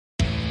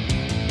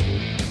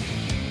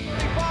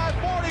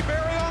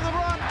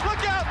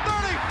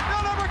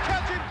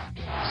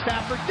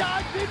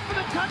dives in for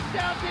the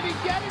touchdown. Did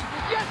he get it?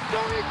 Yes,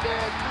 sir, he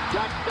did.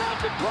 Touchdown,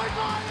 Detroit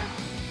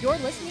Lions. You're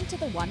listening to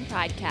the One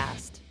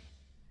Pridecast.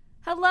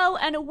 Hello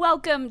and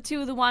welcome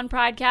to the One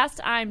Pridecast.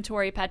 I'm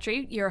Tori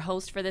Petrie, your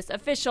host for this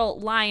official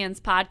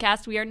Lions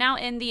podcast. We are now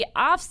in the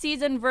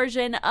off-season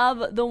version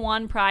of the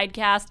One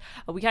Pridecast.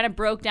 We kind of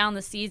broke down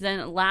the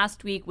season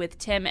last week with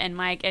Tim and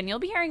Mike, and you'll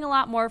be hearing a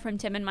lot more from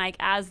Tim and Mike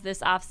as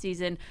this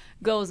off-season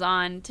goes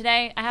on.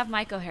 Today, I have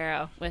Mike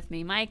O'Hara with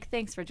me. Mike,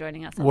 thanks for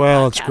joining us on the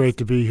podcast. It's great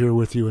to be here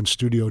with you in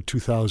Studio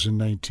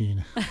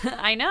 2019.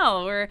 I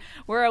know.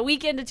 We're a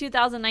week into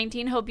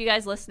 2019. Hope you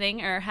guys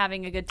listening are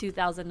having a good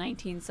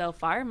 2019 so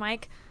far.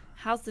 Mike,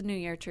 how's the new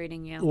year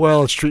treating you?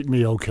 Well, it's treating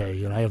me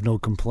okay, and I have no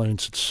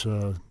complaints.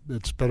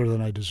 It's better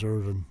than I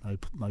deserve, and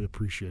I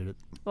appreciate it.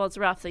 Well, it's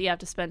rough that you have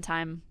to spend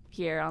time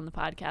here on the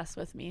podcast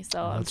with me,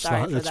 so I'm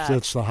sorry for that.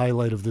 It's the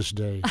highlight of this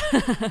day,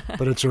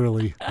 but it's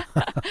early.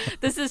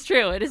 This is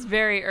true. It is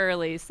very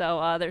early,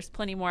 so there's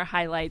plenty more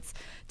highlights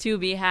to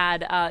be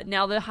had.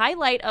 Now, the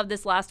highlight of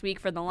this last week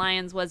for the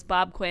Lions was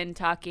Bob Quinn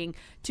talking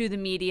to the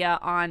media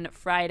on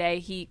Friday.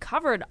 He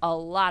covered a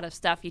lot of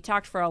stuff. He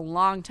talked for a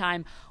long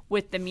time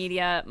with the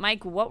media.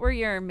 Mike, what were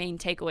your main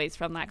takeaways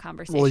from that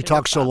conversation? Well, he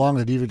talked so long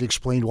that he even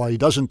explained why he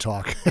doesn't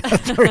talk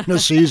during the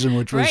season,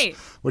 which was right.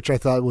 Which I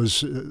thought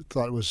was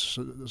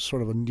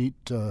sort of a neat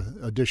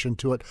addition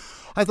to it.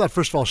 I thought,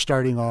 first of all,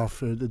 starting off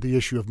the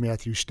issue of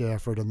Matthew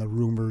Stafford and the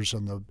rumors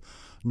and the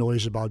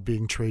noise about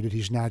being traded.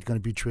 He's not going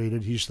to be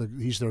traded. He's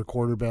their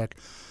quarterback.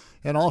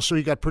 And also,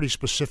 he got pretty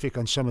specific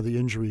on some of the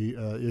injury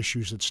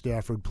issues that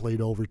Stafford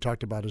played over. He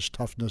talked about his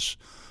toughness,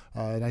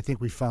 and I think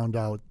we found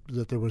out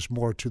that there was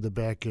more to the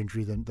back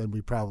injury than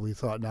we probably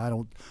thought. Now, I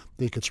don't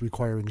think it's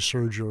requiring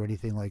surgery or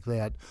anything like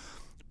that,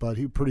 but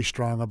he was pretty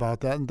strong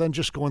about that. And then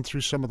just going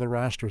through some of the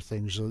roster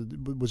things.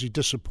 Was he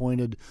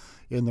disappointed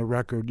in the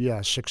record? Yeah,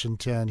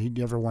 6-10. He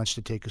never wants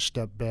to take a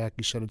step back.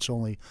 He said it's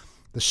only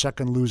the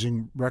second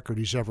losing record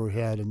he's ever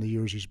had in the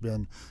years he's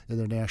been in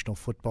the National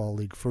Football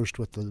League, first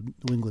with the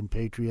New England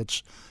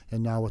Patriots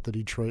and now with the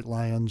Detroit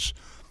Lions.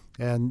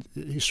 And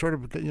he sort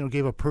of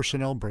gave a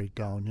personnel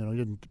breakdown. He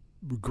didn't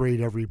grade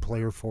every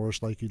player for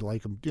us like he'd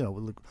like him.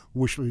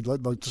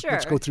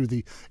 Let's go through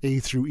the A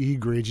through E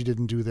grades. He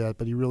didn't do that,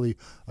 but he really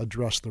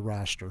addressed the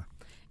roster.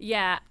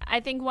 Yeah,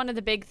 I think one of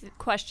the big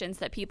questions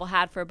that people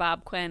had for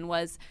Bob Quinn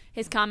was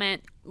his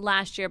comment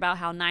last year about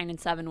how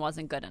 9-7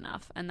 wasn't good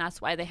enough, and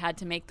that's why they had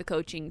to make the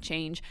coaching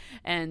change.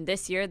 And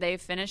this year they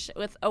finished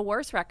with a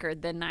worse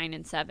record than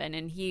 9-7,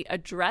 and he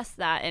addressed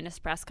that in his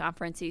press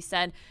conference. He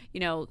said,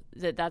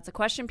 that's a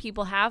question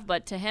people have,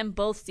 but to him,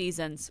 both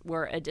seasons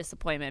were a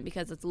disappointment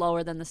because it's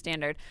lower than the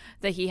standard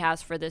that he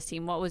has for this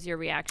team. What was your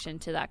reaction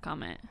to that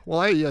comment?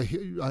 Well,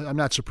 I'm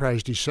not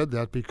surprised he said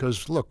that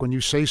because, look, when you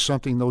say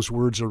something, those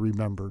words are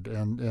remembered,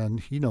 and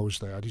he knows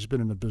that. He's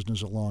been in the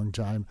business a long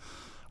time.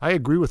 I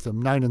agree with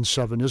him.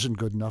 9-7 isn't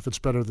good enough. It's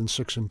better than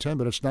 6-10,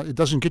 but it's not. It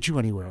doesn't get you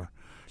anywhere.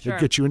 Sure. It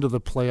gets you into the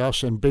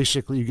playoffs, and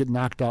basically you get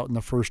knocked out in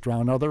the first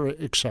round. Now, there are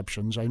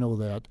exceptions. I know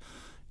that.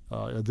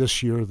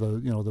 This year,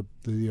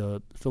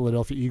 the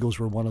Philadelphia Eagles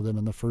were one of them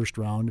in the first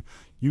round.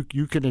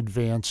 You can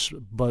advance,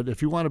 but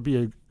if you want to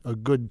be a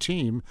good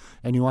team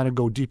and you want to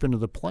go deep into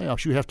the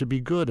playoffs, you have to be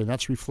good, and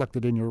that's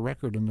reflected in your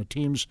record. And the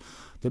teams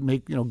that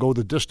go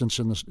the distance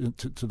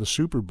to the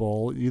Super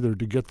Bowl, either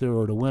to get there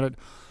or to win it,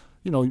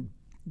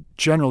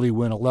 generally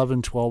win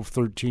 11, 12,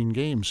 13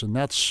 games, and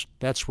that's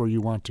where you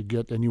want to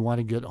get, and you want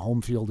to get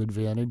home field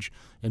advantage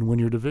and win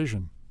your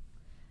division.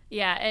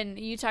 Yeah, and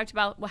you talked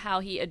about how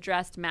he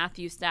addressed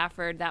Matthew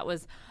Stafford. That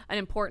was an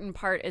important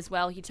part as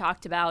well. He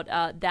talked about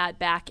that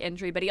back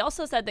injury, but he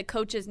also said that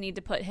coaches need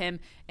to put him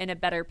in a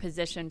better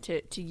position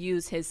to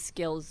use his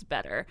skills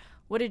better.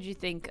 What did you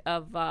think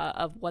of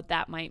what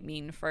that might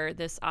mean for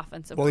this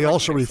offensive? Well, he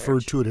also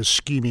referred to it as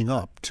scheming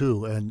up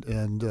too,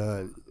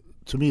 and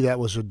to me, that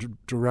was a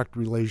direct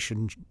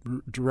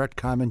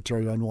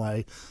commentary on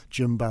why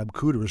Jim Bob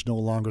Cooter is no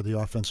longer the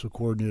offensive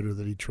coordinator of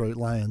the Detroit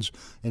Lions.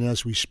 And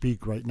as we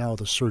speak right now,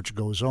 the search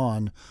goes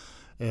on.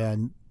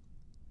 And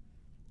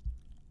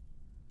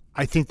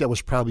I think that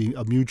was probably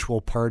a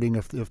mutual parting.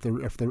 If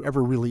there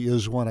ever really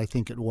is one, I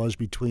think it was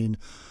between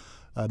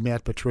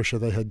Matt Patricia,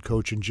 the head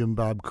coach, and Jim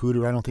Bob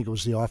Cooter. I don't think it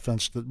was the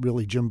offense that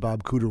really Jim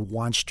Bob Cooter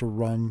wants to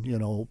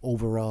run,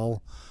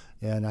 overall.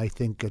 And I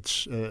think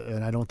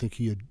and I don't think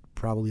he had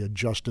probably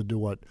adjusted to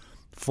what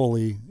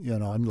fully,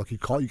 look, you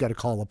got to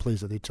call the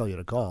plays that they tell you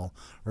to call,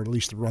 or at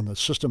least to run the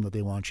system that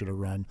they want you to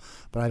run.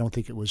 But I don't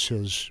think it was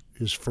his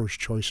first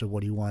choice of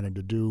what he wanted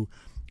to do,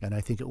 and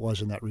I think it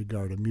was in that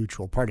regard a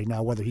mutual party.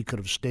 Now, whether he could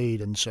have stayed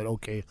and said,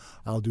 okay,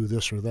 I'll do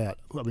this or that,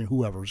 I mean,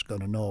 whoever's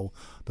going to know.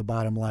 The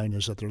bottom line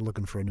is that they're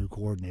looking for a new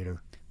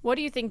coordinator. What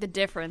do you think the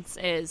difference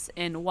is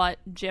in what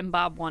Jim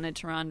Bob wanted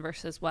to run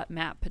versus what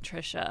Matt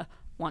Patricia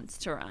wants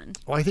to run?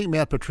 Well, I think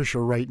Matt Patricia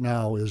right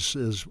now is,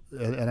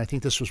 and I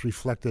think this was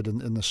reflected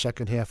in the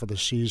second half of the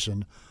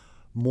season,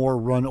 more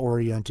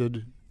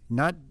run-oriented,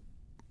 and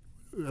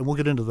we'll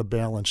get into the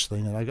balance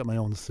thing, and I got my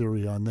own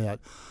theory on that,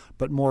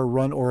 but more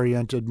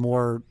run-oriented,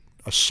 more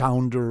a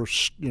sounder,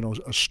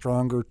 a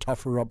stronger,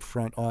 tougher up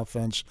front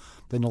offense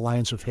than the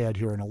Lions have had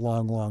here in a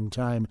long, long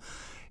time.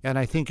 And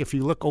I think if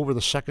you look over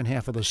the second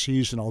half of the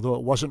season, although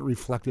it wasn't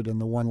reflected in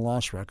the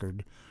one-loss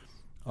record,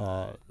 they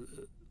were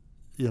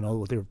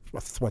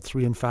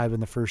 3-5 in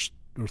the first,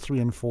 or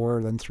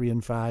 3-4, then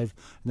 3-5, and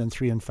then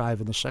 3-5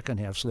 in the second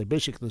half. So they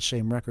basically the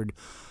same record.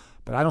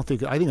 But I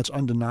think it's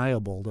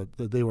undeniable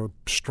that they were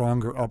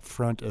stronger up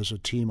front as a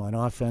team on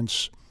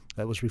offense.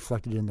 That was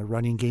reflected in the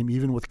running game,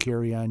 even with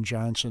Kerryon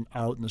Johnson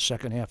out in the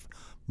second half.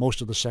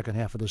 Most of the second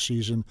half of the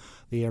season,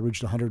 they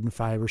averaged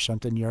 105 or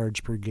something yards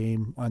per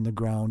game on the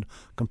ground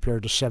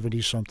compared to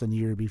 70-something the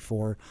year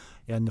before.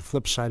 And the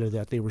flip side of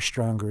that, they were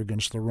stronger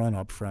against the run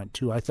up front,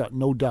 too. I thought,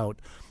 no doubt,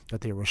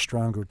 that they were a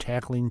stronger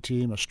tackling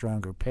team, a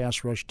stronger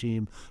pass rush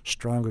team,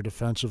 stronger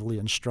defensively,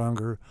 and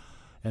stronger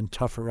and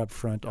tougher up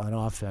front on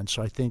offense.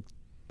 So I think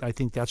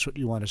that's what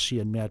you want to see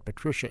in Matt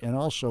Patricia. And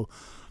also,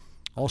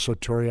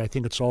 Tori, I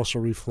think it's also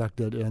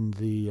reflected in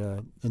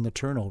the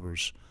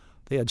turnovers.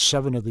 They had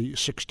 7 of the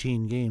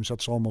 16 games.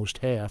 That's almost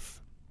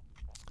half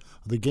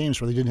of the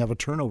games where they didn't have a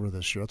turnover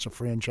this year. That's a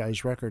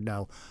franchise record.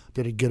 Now,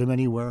 did it get them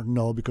anywhere?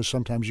 No, because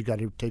sometimes you got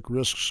to take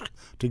risks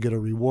to get a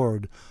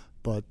reward.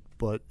 But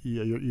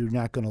you're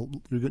not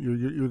going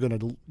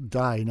to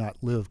die, not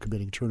live,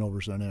 committing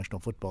turnovers in the National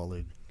Football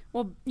League.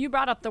 Well, you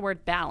brought up the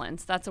word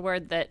balance. That's a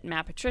word that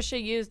Matt Patricia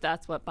used.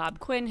 That's what Bob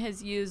Quinn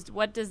has used.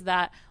 What does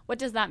that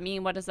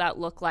mean? What does that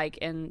look like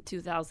in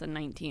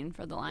 2019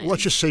 for the Lions?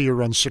 Let's just say you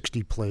run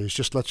 60 plays.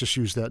 Let's just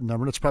use that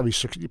number. It's probably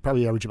 60. You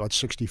probably average about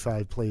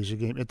 65 plays a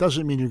game. It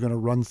doesn't mean you're going to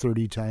run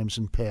 30 times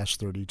and pass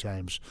 30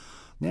 times.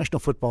 National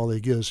Football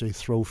League is a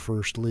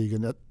throw-first league,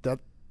 and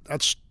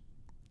that's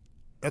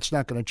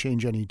not going to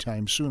change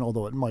anytime soon,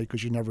 although it might,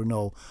 because you never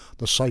know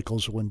the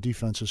cycles when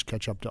defenses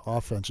catch up to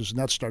offenses. And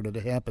that started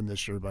to happen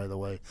this year, by the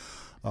way.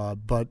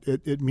 But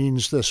it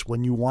means this.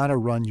 When you want to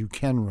run, you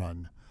can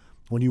run.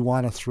 When you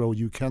want to throw,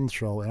 you can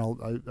throw.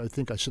 And I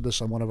think I said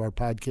this on one of our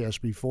podcasts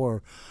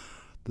before.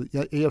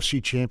 The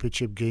AFC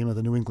Championship game of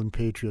the New England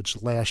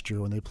Patriots last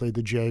year when they played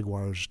the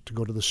Jaguars to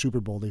go to the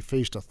Super Bowl, they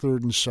faced a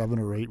 3rd and 7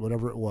 or 8,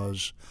 whatever it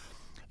was.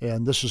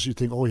 And this is, you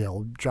think, oh, yeah,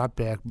 well, drop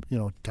back,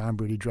 Tom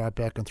Brady, drop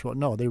back and throw it.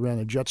 No, they ran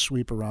a jet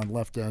sweep around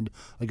left end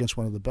against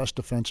one of the best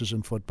defenses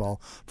in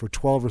football for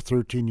 12 or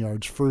 13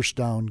 yards, first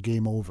down,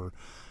 game over.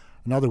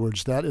 In other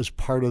words, that is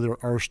part of their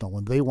arsenal.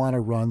 When they want to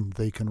run,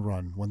 they can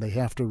run. When they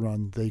have to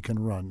run, they can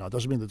run. Now, it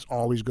doesn't mean that it's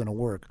always going to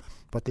work,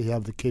 but they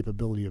have the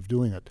capability of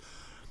doing it.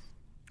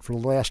 For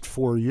the last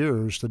 4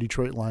 years, the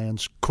Detroit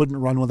Lions couldn't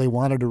run when they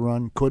wanted to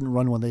run, couldn't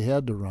run when they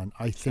had to run.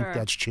 I think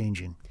that's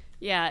changing.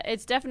 Yeah,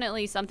 it's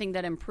definitely something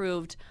that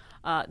improved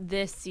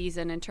this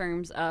season in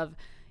terms of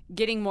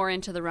getting more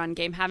into the run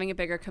game, having a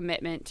bigger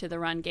commitment to the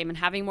run game, and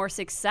having more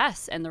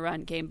success in the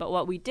run game. But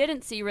what we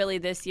didn't see really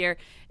this year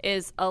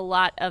is a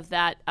lot of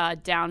that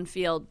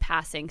downfield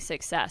passing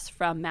success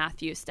from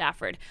Matthew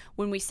Stafford.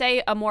 When we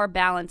say a more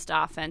balanced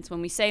offense, when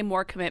we say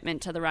more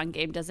commitment to the run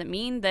game, does it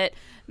mean that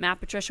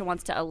Matt Patricia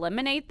wants to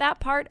eliminate that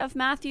part of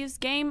Matthew's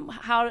game?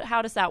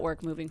 How does that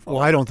work moving forward?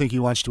 Well, I don't think he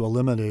wants to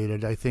eliminate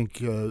it. I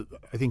think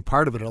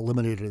part of it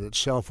eliminated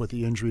itself with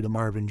the injury to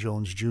Marvin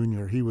Jones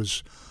Jr. He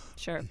was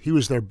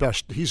their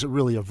best. He's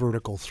really a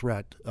vertical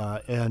threat.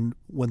 And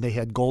when they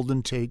had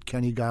Golden Tate,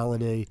 Kenny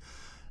Golladay,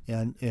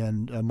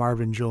 and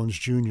Marvin Jones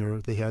Jr.,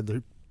 they had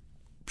the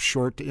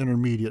short to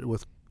intermediate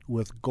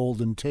with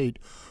Golden Tate,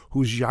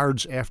 whose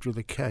yards after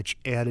the catch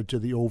added to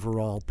the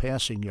overall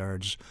passing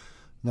yards.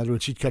 In other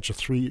words, he'd catch a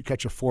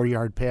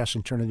 4-yard pass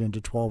and turn it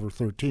into 12 or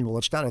 13. Well,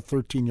 it's not a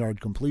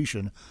 13-yard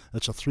completion.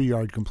 It's a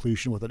 3-yard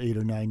completion with an 8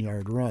 or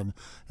 9-yard run,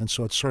 and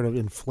so it sort of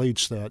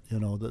inflates that,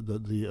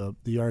 the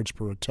yards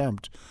per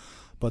attempt.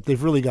 But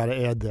they've really got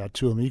to add that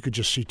to him. You could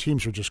just see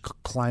teams are just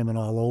climbing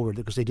all over it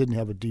because they didn't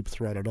have a deep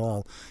threat at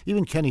all.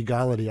 Even Kenny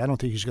Golladay, I don't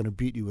think he's going to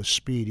beat you with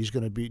speed. He's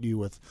going to beat you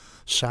with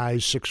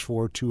size,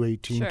 6'4",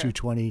 218,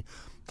 220.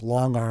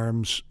 Long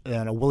arms,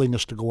 and a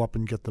willingness to go up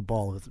and get the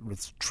ball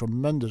with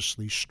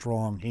tremendously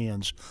strong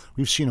hands.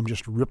 We've seen him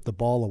just rip the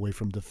ball away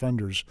from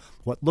defenders.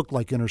 What looked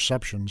like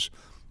interceptions,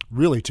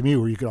 really, to me,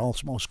 where you could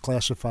almost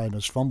classify them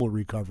as fumble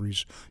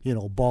recoveries,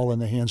 ball in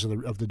the hands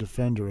of the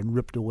defender and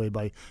ripped away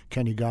by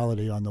Kenny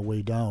Golladay on the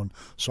way down.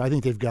 So I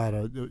think they've got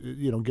to,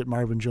 get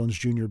Marvin Jones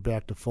Jr.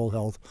 back to full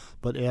health,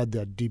 but add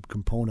that deep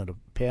component of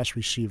pass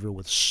receiver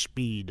with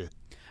speed.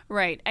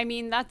 Right. I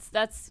mean,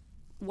 that's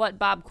what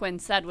Bob Quinn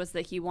said was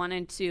that he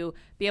wanted to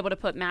be able to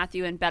put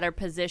Matthew in better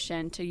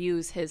position to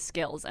use his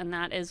skills, and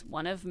that is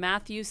one of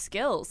Matthew's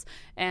skills.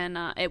 And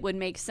it would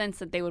make sense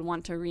that they would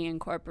want to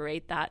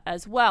reincorporate that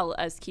as well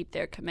as keep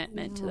their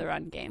commitment to the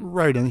run game.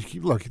 Right, and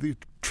look, the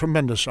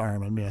tremendous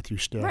arm on Matthew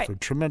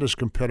Stafford, tremendous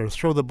competitor.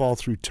 Throw the ball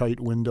through tight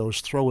windows,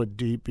 throw it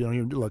deep.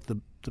 Look,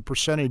 the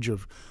percentage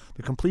of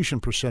the completion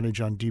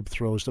percentage on deep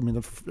throws. I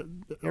mean,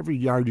 every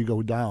yard you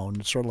go down,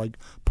 it's sort of like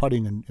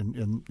putting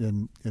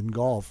in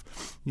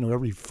golf.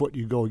 Every foot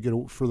you go,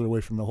 get further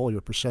away from the hole,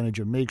 your percentage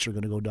of makes are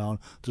going to go down.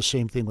 It's the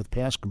same thing with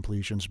pass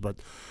completions. But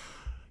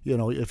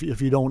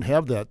if you don't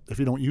have that, if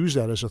you don't use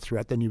that as a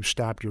threat, then you've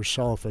stopped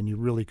yourself, and you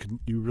really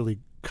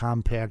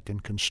compact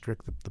and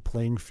constrict the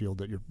playing field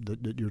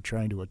that you're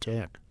trying to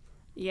attack.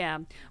 Yeah.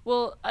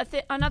 Well,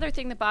 another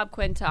thing that Bob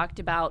Quinn talked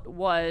about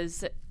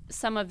was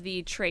some of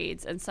the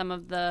trades and some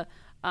of the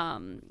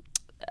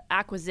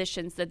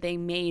acquisitions that they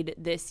made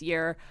this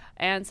year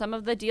and some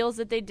of the deals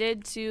that they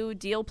did to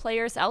deal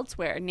players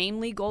elsewhere,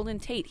 namely Golden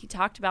Tate. He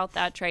talked about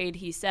that trade.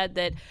 He said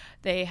that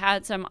they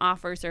had some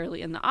offers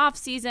early in the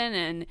offseason,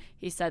 and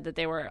he said that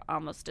they were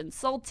almost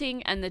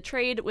insulting, and the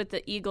trade with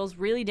the Eagles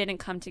really didn't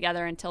come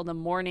together until the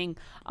morning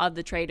of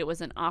the trade. It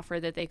was an offer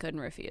that they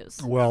couldn't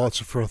refuse. Well, it's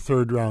for a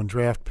third-round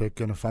draft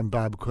pick, and if I'm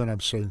Bob Quinn, I'm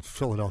saying,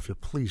 Philadelphia,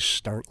 please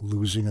start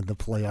losing in the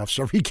playoffs.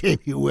 Every game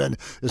you win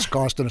is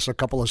costing us a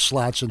couple of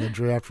slots in the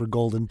draft for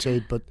Golden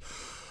Tate. But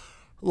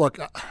look,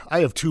 I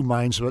have two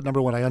minds of it.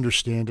 Number one, I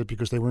understand it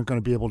because they weren't going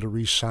to be able to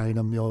re-sign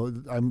him.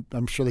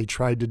 I'm sure they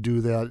tried to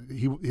do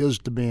that. His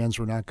demands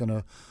were not going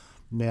to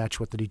match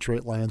what the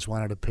Detroit Lions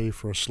wanted to pay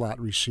for a slot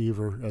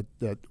receiver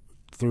at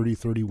 30,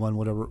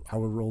 31,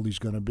 however old he's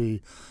going to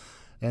be.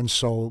 And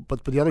so,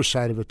 but the other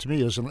side of it to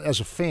me is,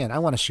 as a fan, I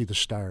want to see the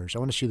stars. I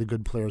want to see the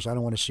good players. I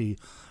don't want to see,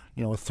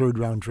 a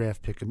third-round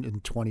draft pick in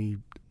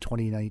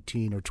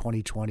 2019 or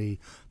 2020,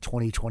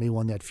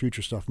 2021, that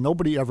future stuff.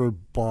 Nobody ever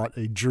bought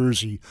a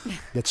jersey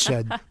that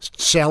said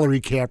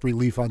salary cap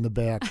relief on the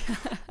back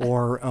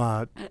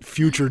or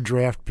future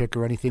draft pick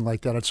or anything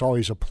like that. It's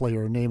always a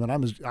player name, and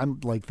I'm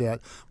like that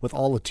with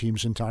all the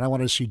teams in town. I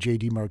want to see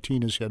J.D.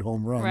 Martinez hit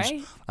home runs.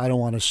 Right. I don't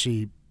want to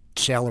see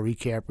salary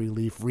cap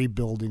relief,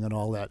 rebuilding, and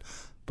all that.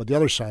 But the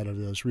other side of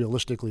it is,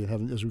 realistically,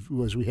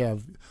 as we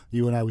have,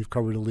 you and I, we've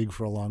covered the league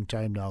for a long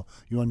time now.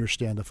 You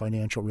understand the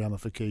financial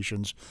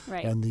ramifications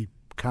Right. and the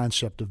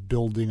concept of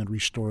building and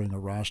restoring a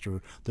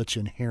roster that's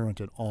inherent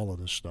in all of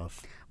this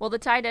stuff. Well, the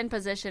tight end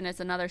position is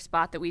another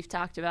spot that we've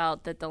talked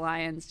about that the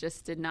Lions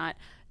just did not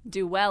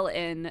do well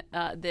in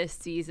this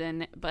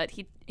season, but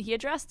he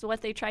addressed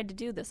what they tried to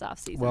do this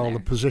offseason. Well, the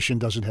position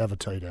doesn't have a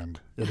tight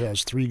end. It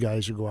has three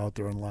guys who go out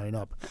there and line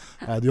up.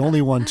 The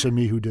only one to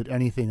me who did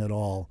anything at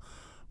all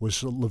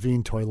was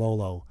Levine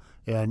Toilolo,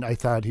 and I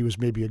thought he was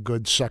maybe a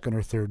good second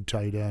or third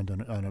tight end,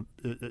 and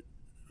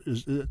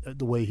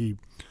the way he,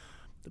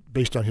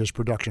 based on his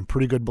production,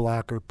 pretty good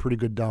blocker, pretty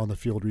good down the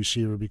field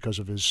receiver because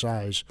of his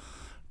size.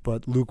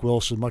 But Luke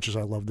Wilson, much as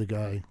I love the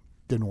guy,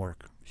 didn't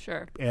work.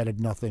 Sure.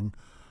 Added nothing.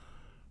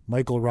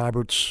 Michael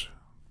Roberts,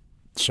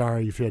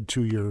 sorry, you've had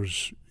 2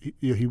 years.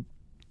 He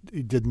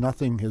did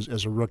nothing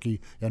as a rookie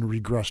and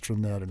regressed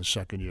from that in his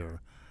second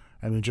year.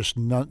 I mean, just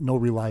no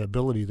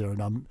reliability there.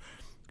 Now,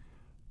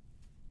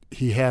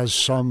 he has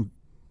some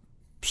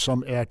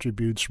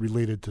attributes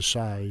related to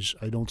size.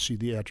 I don't see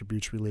the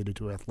attributes related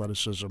to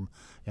athleticism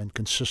and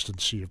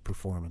consistency of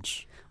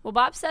performance. Well,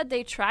 Bob said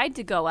they tried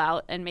to go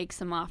out and make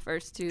some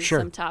offers to Sure.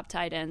 some top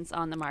tight ends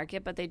on the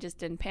market, but they just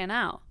didn't pan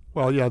out.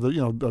 Well, yeah,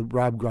 the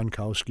Rob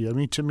Gronkowski. I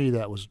mean, to me,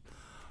 that was,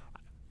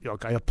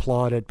 I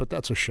applaud it, but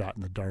that's a shot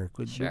in the dark.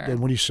 Sure. And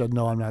when he said,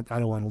 "No, I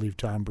don't want to leave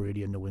Tom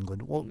Brady in New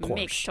England," well, of course,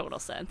 Makes total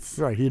sense.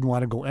 right? He didn't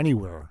want to go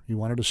anywhere. He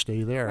wanted to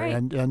stay there. Right.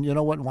 And you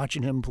know what?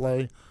 Watching him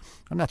play,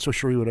 I'm not so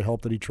sure he would have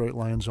helped the Detroit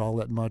Lions all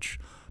that much.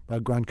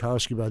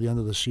 Gronkowski, by the end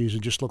of the season,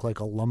 just looked like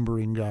a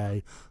lumbering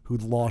guy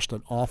who'd lost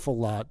an awful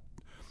lot.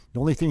 The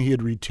only thing he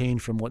had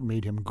retained from what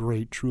made him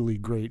great, truly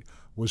great,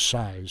 was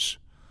size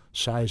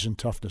and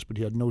toughness. But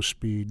he had no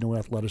speed, no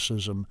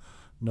athleticism,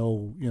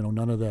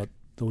 none of that.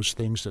 Those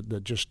things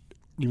that just,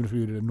 even if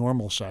he was a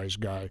normal-sized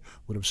guy,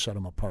 would have set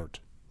him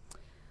apart.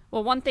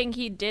 Well, one thing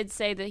he did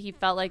say that he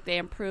felt like they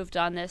improved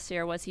on this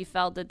year was he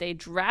felt that they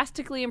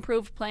drastically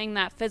improved playing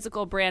that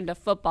physical brand of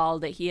football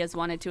that he has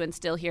wanted to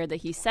instill here,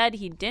 that he said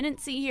he didn't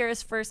see here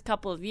his first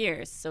couple of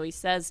years. So he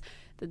says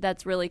that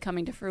that's really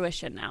coming to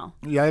fruition now.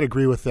 Yeah, I'd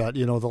agree with that.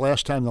 The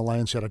last time the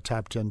Lions had a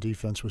top 10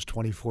 defense was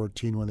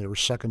 2014 when they were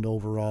second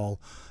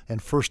overall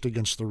and first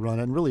against the run,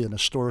 and really an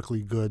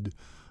historically good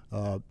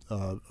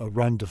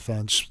run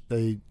defense.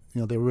 They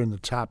were in the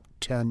top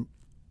 10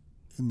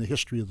 in the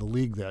history of the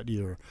league that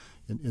year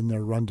in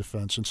their run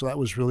defense, and so that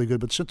was really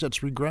good. But since it's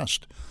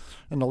regressed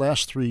in the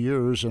last 3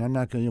 years, and I'm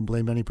not going to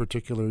blame any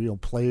particular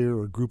player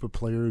or group of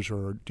players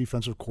or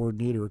defensive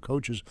coordinator or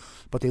coaches,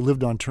 but they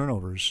lived on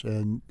turnovers,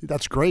 and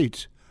that's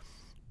great.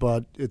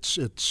 But it's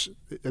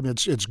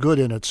good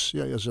in its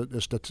as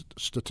a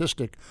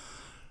statistic.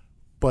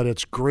 But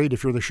it's great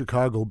if you're the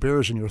Chicago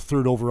Bears and you're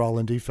third overall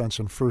in defense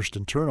and first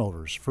in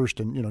turnovers, first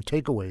in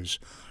takeaways,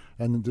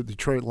 and the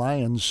Detroit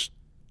Lions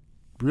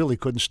really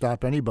couldn't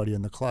stop anybody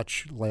in the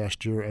clutch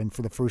last year and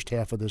for the first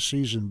half of the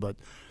season. But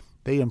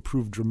they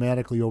improved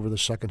dramatically over the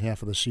second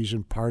half of the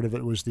season. Part of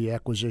it was the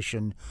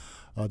acquisition,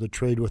 the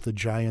trade with the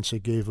Giants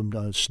that gave them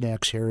Damon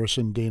Snacks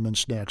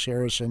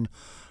Harrison.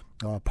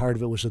 Part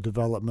of it was the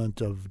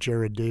development of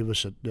Jared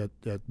Davis at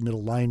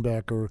middle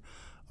linebacker.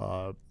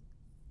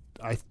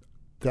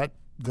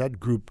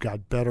 That group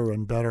got better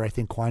and better. I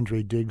think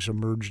Quandre Diggs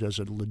emerged as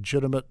a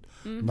legitimate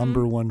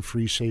number one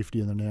free safety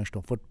in the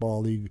National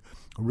Football League.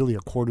 Really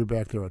a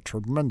quarterback. They're a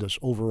tremendous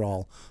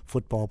overall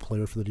football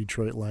player for the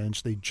Detroit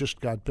Lions. They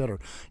just got better.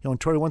 And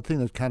Tori, one thing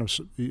that kind of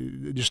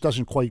it just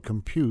doesn't quite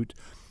compute,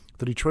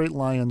 the Detroit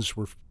Lions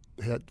were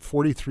had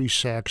 43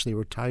 sacks. They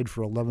were tied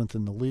for 11th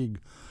in the league,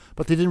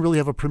 but they didn't really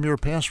have a premier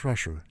pass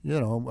rusher.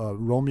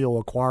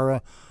 Romeo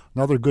Okwara,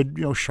 another good,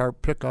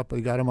 sharp pickup.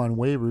 They got him on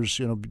waivers,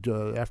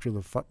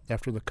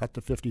 after the cut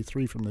to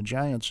 53 from the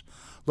Giants.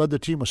 Led the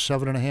team with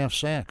 7.5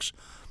 sacks.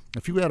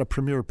 If you had a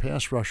premier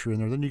pass rusher in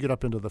there, then you get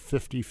up into the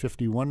 50,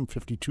 51,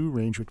 52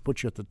 range, which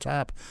puts you at the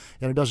top,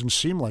 and it doesn't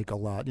seem like a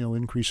lot,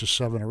 increase of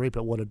 7 or 8.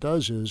 But what it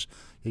does is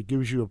it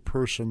gives you a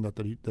person that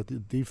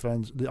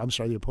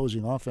the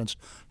opposing offense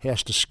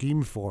has to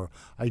scheme for.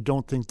 I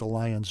don't think the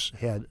Lions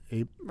had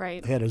a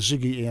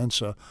Ziggy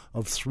Ansah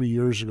of 3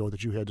 years ago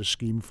that you had to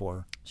scheme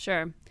for.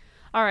 Sure.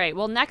 All right,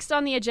 well, next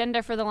on the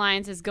agenda for the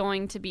Lions is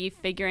going to be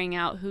figuring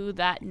out who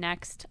that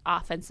next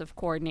offensive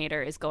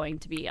coordinator is going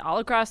to be. All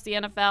across the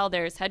NFL,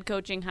 there's head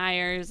coaching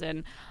hires,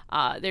 and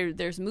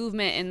there's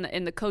movement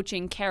in the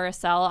coaching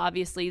carousel.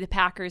 Obviously, the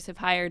Packers have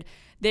hired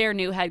their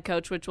new head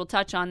coach, which we'll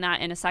touch on that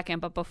in a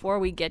second. But before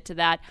we get to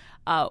that,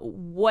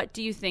 what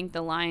do you think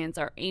the Lions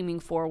are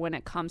aiming for when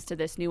it comes to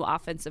this new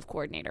offensive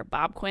coordinator?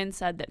 Bob Quinn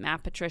said that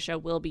Matt Patricia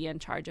will be in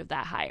charge of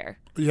that hire.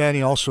 Yeah, and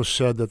he also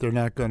said that they're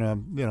not going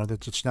to,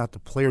 that it's not the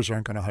players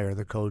aren't going to hire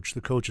the coach.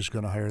 The coach is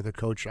going to hire the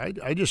coach.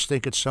 I just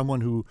think it's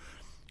someone who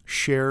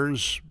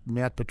shares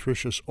Matt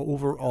Patricia's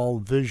overall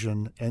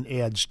vision and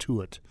adds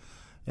to it.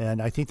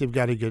 And I think they've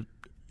got to get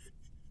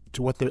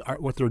to what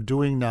they're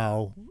doing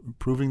now,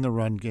 improving the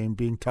run game,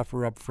 being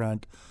tougher up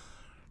front,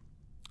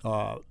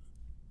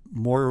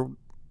 more,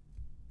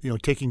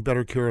 taking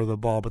better care of the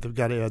ball, but they've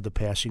got to add the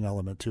passing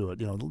element to it.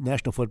 The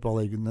National Football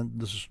League, and then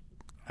this is,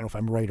 I don't know if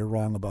I'm right or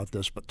wrong about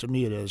this, but to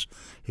me it is.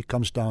 It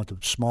comes down to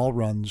small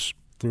runs,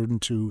 3rd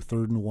and 2,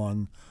 3rd and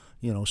 1,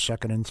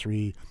 2nd and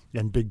 3,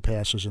 and big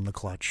passes in the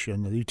clutch.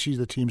 And you see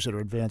the teams that are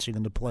advancing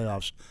in the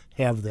playoffs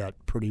have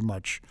that pretty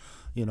much.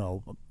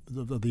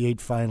 The 8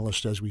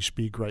 finalists as we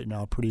speak right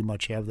now pretty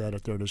much have that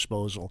at their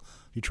disposal.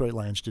 Detroit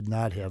Lions did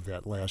not have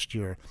that last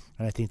year,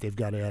 and I think they've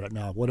got to add it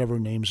now. Whatever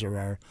names there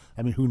are,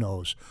 who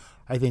knows?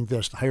 I think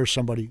hire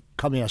somebody,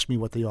 come ask me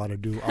what they ought to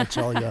do. I'll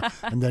tell you,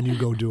 and then you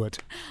go do it.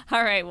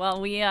 All right.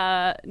 Well, we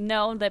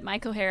know that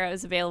Mike O'Hara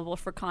is available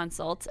for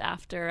consults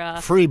after...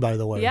 free, by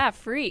the way. Yeah,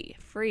 free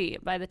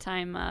by the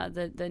time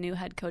the new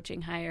head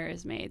coaching hire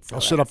is made. So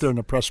I'll sit up there in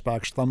the press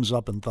box, thumbs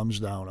up and thumbs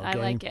down,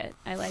 okay?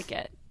 I like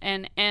it.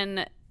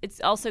 And it's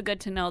also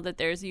good to know that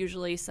there's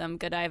usually some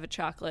Godiva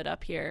chocolate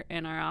up here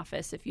in our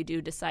office if you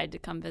do decide to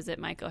come visit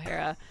Mike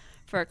O'Hara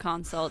for a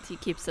consult. He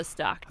keeps us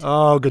stocked.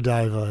 Oh,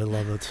 Godiva, I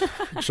love it.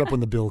 Except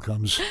when the bill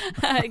comes.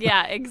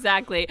 Yeah,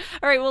 exactly.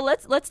 All right, well,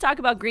 let's talk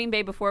about Green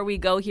Bay before we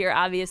go here.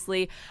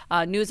 Obviously,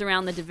 news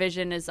around the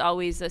division is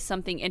always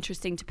something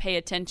interesting to pay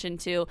attention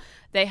to.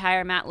 They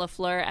hire Matt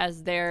LaFleur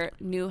as their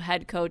new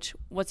head coach.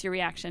 What's your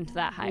reaction to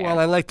that hire? Well,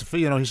 I like to,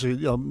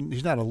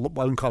 he's not I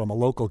wouldn't call him a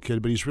local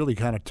kid, but he's really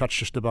kind of touched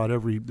just about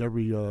every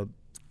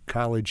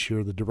college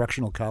here, the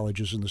directional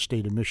colleges in the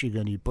state of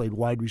Michigan. He played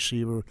wide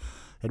receiver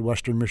at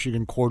Western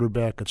Michigan,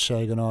 quarterback at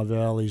Saginaw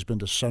Valley. He's been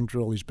to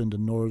Central. He's been to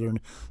Northern.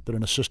 Been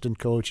an assistant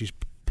coach. He's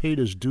paid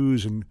his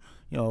dues, and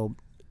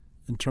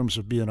in terms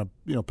of being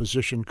a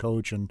position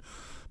coach and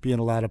being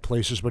a lot of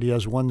places. But he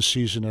has one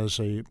season as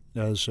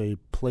a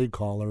play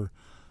caller,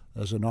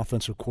 as an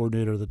offensive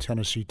coordinator of the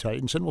Tennessee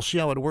Titans, and we'll see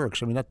how it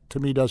works. That to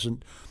me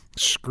doesn't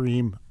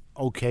scream,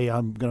 okay,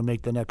 I'm going to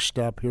make the next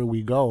step. Here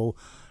we go.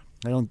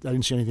 I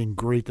didn't see anything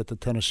great that the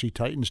Tennessee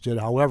Titans did.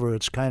 However,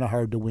 it's kind of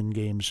hard to win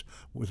games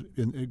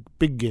in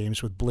big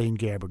games with Blaine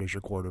Gabbert as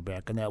your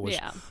quarterback, and that was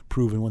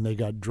proven when they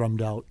got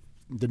drummed out,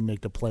 didn't make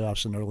the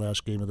playoffs in their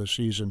last game of the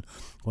season,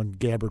 when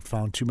Gabbert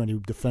found too many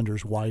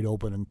defenders wide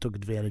open and took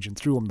advantage and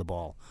threw him the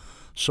ball.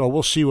 So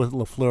we'll see with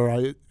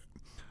LaFleur.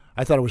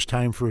 I thought it was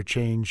time for a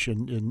change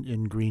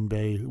in Green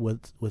Bay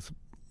with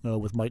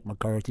Mike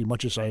McCarthy,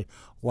 much as I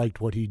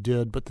liked what he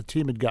did, but the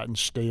team had gotten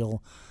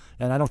stale.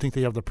 And I don't think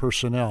they have the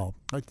personnel.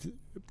 I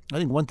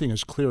think one thing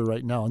is clear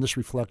right now, and this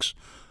reflects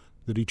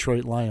the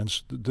Detroit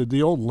Lions.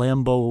 The old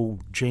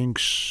Lambeau,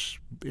 Jinx,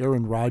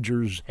 Aaron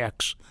Rodgers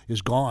hex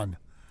is gone.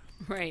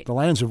 Right. The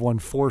Lions have won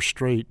 4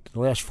 straight,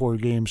 the last 4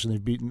 games, and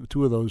they've beaten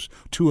 2 of those,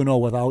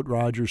 2-0 without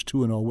Rodgers,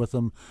 2-0 with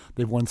them.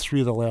 They've won 3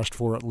 of the last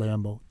 4 at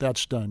Lambeau.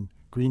 That's done.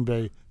 Green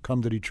Bay,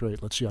 come to Detroit.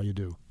 Let's see how you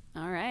do.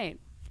 All right.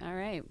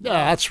 Yeah,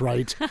 that's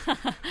right.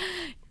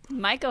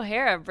 Mike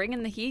O'Hara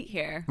bringing the heat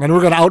here. And we're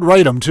going to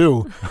outright him,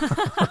 too.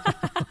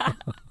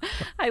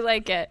 I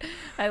like it.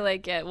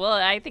 Well,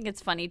 I think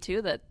it's funny,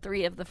 too, that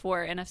 3 of the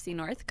 4 NFC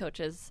North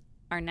coaches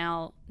are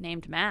now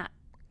named Matt.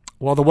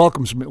 Well, the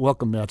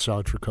welcome Matt's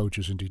out for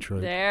coaches in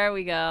Detroit. There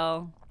we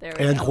go.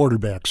 And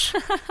quarterbacks.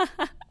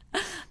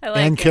 I like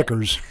and it.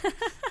 Kickers.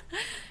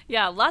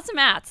 Yeah, lots of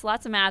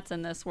Matts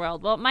in this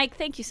world. Well, Mike,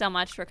 thank you so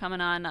much for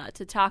coming on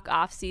to talk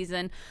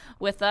off-season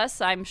with us.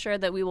 I'm sure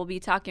that we will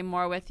be talking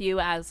more with you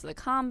as the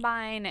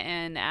Combine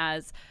and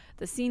as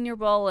the Senior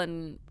Bowl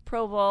and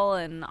Pro Bowl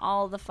and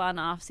all the fun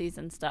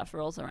off-season stuff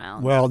rolls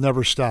around. Well, it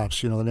never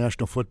stops. The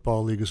National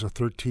Football League is a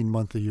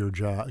 13-month-a-year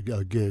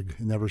gig.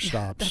 It never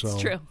stops. That's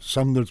true.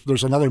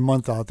 There's another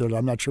month out there that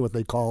I'm not sure what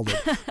they called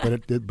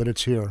it, but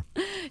it's here.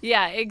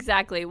 Yeah,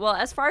 exactly. Well,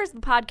 as far as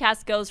the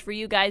podcast goes for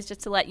you guys,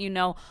 just to let you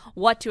know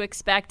what to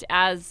expect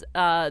as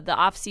the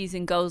off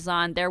season goes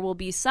on, there will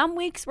be some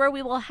weeks where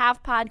we will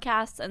have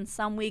podcasts and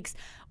some weeks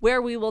where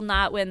we will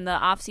not when the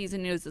off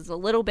season news is a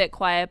little bit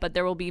quiet, but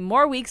there will be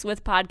more weeks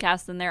with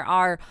podcasts than there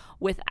are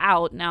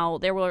without. Now,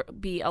 there will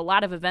be a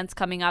lot of events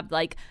coming up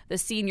like the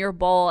Senior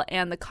Bowl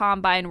and the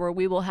Combine where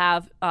we will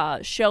have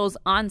shows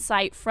on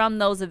site from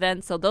those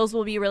events. So those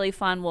will be really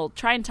fun. We'll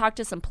try and talk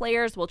to some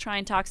players. We'll try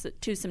and talk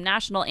to some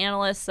national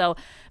analysts. So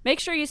make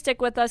sure you stick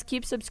with us.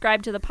 Keep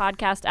subscribed to the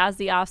podcast as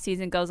the off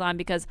season goes on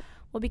because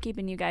we'll be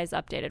keeping you guys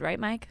updated, right,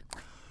 Mike?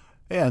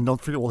 Yeah, and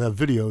don't forget we'll have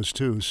videos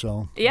too.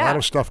 So yeah. A lot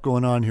of stuff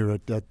going on here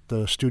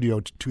at Studio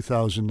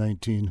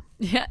 2019.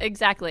 Yeah,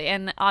 exactly.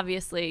 And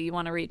obviously you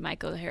want to read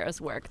Mike O'Hara's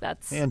work.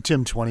 And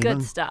Tim Twentyman.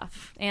 Good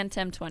stuff. And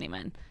Tim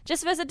Twentyman.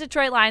 Just visit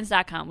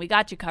DetroitLions.com. We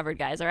got you covered,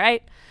 guys, all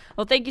right?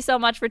 Well, thank you so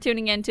much for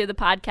tuning in to the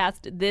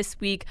podcast this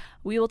week.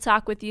 We will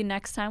talk with you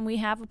next time we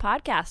have a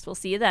podcast. We'll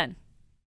see you then.